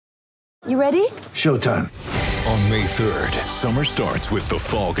You ready? Showtime. On May 3rd, summer starts with The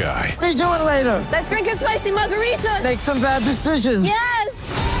Fall Guy. Let's do it later. Let's drink a spicy margarita. Make some bad decisions. Yes!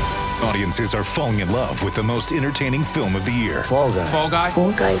 Audiences are falling in love with the most entertaining film of the year. Fall Guy. Fall Guy?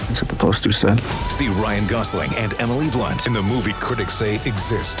 Fall guy. That's what the poster said. See Ryan Gosling and Emily Blunt in the movie critics say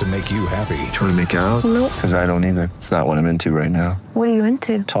exists to make you happy. Trying to make it out? Nope. Because I don't either. It's not what I'm into right now. What are you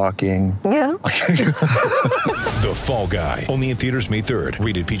into? Talking. Yeah. The Fall Guy. Only in theaters May 3rd.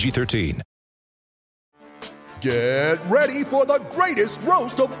 Rated PG-13. Get ready for the greatest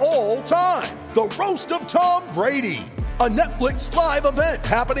roast of all time. The Roast of Tom Brady. A Netflix live event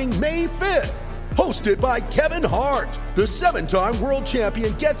happening May 5th. Hosted by Kevin Hart. The 7-time world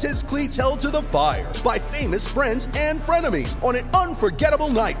champion gets his cleats held to the fire by famous friends and frenemies on an unforgettable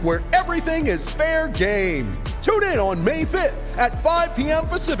night where everything is fair game. Tune in on May 5th at 5 p.m.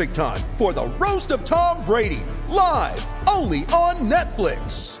 Pacific time for the Roast of Tom Brady. Live only on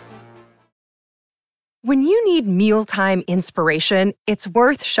Netflix. When you need mealtime inspiration, it's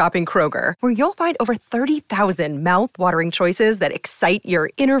worth shopping Kroger, where you'll find over 30,000 mouth-watering choices that excite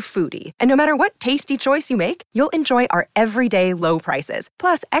your inner foodie. And no matter what tasty choice you make, you'll enjoy our everyday low prices,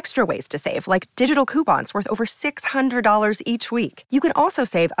 plus extra ways to save, like digital coupons worth over $600 each week. You can also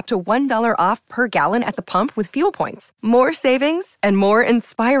save up to $1 off per gallon at the pump with fuel points. More savings and more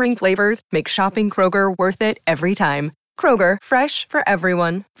inspiring flavors make shopping Kroger worth it every time. Kroger, fresh for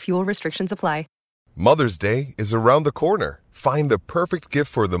everyone. Fuel restrictions apply. Mother's Day is around the corner. Find the perfect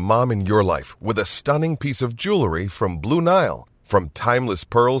gift for the mom in your life with a stunning piece of jewelry from Blue Nile. From timeless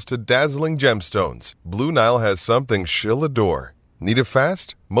pearls to dazzling gemstones, Blue Nile has something she'll adore. Need it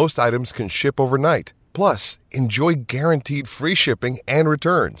fast? Most items can ship overnight. Plus, enjoy guaranteed free shipping and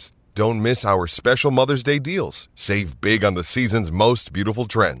returns. Don't miss our special Mother's Day deals. Save big on the season's most beautiful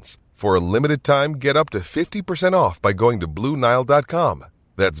trends. For a limited time, get up to 50% off by going to BlueNile.com.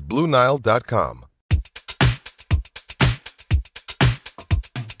 That's BlueNile.com.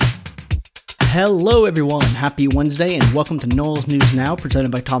 Hello everyone, happy Wednesday and welcome to Noles News Now,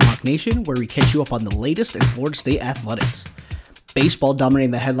 presented by Tomahawk Nation, where we catch you up on the latest in Florida State athletics. Baseball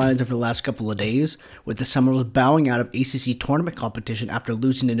dominating the headlines over the last couple of days, with the Seminoles bowing out of ACC tournament competition after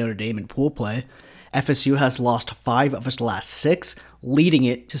losing to Notre Dame in pool play. FSU has lost 5 of its last 6, leading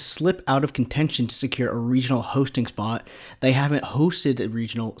it to slip out of contention to secure a regional hosting spot. They haven't hosted a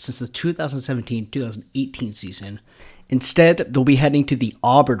regional since the 2017-2018 season. Instead, they'll be heading to the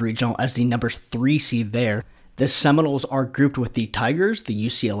Auburn Regional as the number 3 seed there. The Seminoles are grouped with the Tigers, the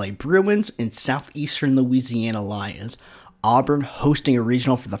UCLA Bruins, and Southeastern Louisiana Lions. Auburn, hosting a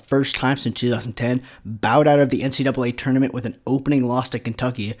regional for the first time since 2010, bowed out of the NCAA tournament with an opening loss to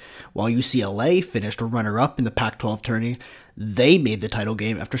Kentucky, while UCLA finished runner-up in the Pac-12 tourney. They made the title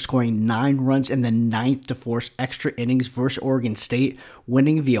game after scoring 9 runs in the 9th to force extra innings versus Oregon State,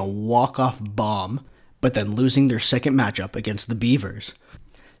 winning via walk-off bomb, but then losing their second matchup against the Beavers.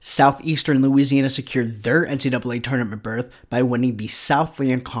 Southeastern Louisiana secured their NCAA tournament berth by winning the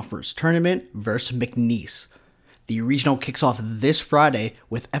Southland Conference tournament versus McNeese. The regional kicks off this Friday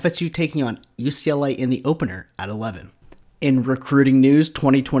with FSU taking on UCLA in the opener at 11. In recruiting news,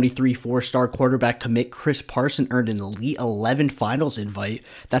 2023 4-star quarterback commit Chris Parson earned an Elite 11 finals invite.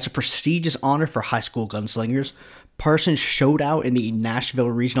 That's a prestigious honor for high school gunslingers. Parson showed out in the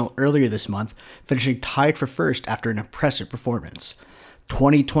Nashville Regional earlier this month, finishing tied for first after an impressive performance.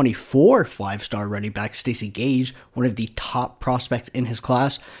 2024 5-star running back Stacey Gage, one of the top prospects in his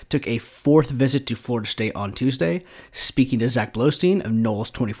class, took a 4th visit to Florida State on Tuesday. Speaking to Zach Blostein of Noles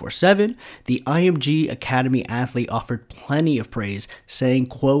 24/7, the IMG Academy athlete offered plenty of praise, saying,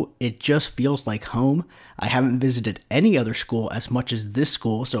 quote, "It just feels like home. I haven't visited any other school as much as this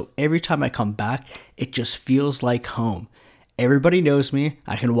school, so every time I come back, it just feels like home. Everybody knows me.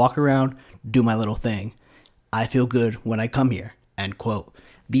 I can walk around, do my little thing. I feel good when I come here." End quote.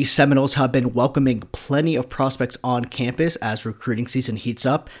 The Seminoles have been welcoming plenty of prospects on campus as recruiting season heats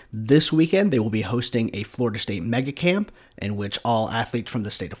up. This weekend, they will be hosting a Florida State mega camp in which all athletes from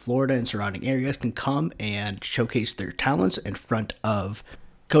the state of Florida and surrounding areas can come and showcase their talents in front of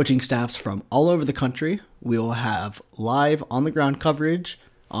coaching staffs from all over the country. We will have live on-the-ground coverage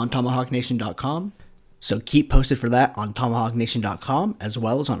on TomahawkNation.com, so keep posted for that on TomahawkNation.com as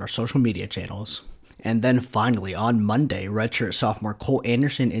well as on our social media channels. And then finally, on Monday, redshirt sophomore Cole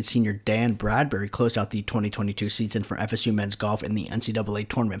Anderson and senior Dan Bradbury closed out the 2022 season for FSU men's golf in the NCAA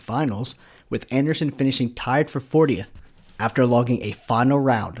tournament finals, with Anderson finishing tied for 40th after logging a final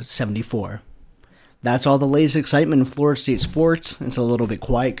round 74. That's all the latest excitement in Florida State sports. It's a little bit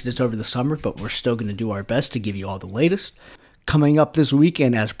quiet because it's over the summer, but we're still going to do our best to give you all the latest. Coming up this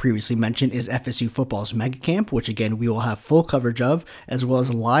weekend, as previously mentioned, is FSU football's mega camp, which again we will have full coverage of, as well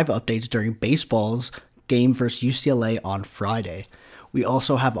as live updates during baseball's game versus UCLA on Friday. We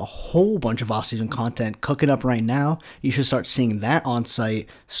also have a whole bunch of offseason content cooking up right now. You should start seeing that on site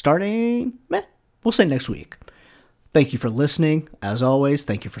starting, we'll say next week. Thank you for listening. As always,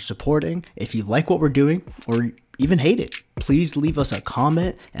 thank you for supporting. If you like what we're doing or even hate it, please leave us a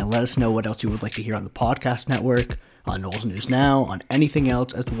comment and let us know what else you would like to hear on the podcast network, on Noles News Now, on anything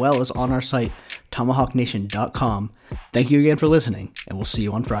else, as well as on our site, TomahawkNation.com. Thank you again for listening, and we'll see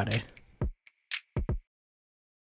you on Friday.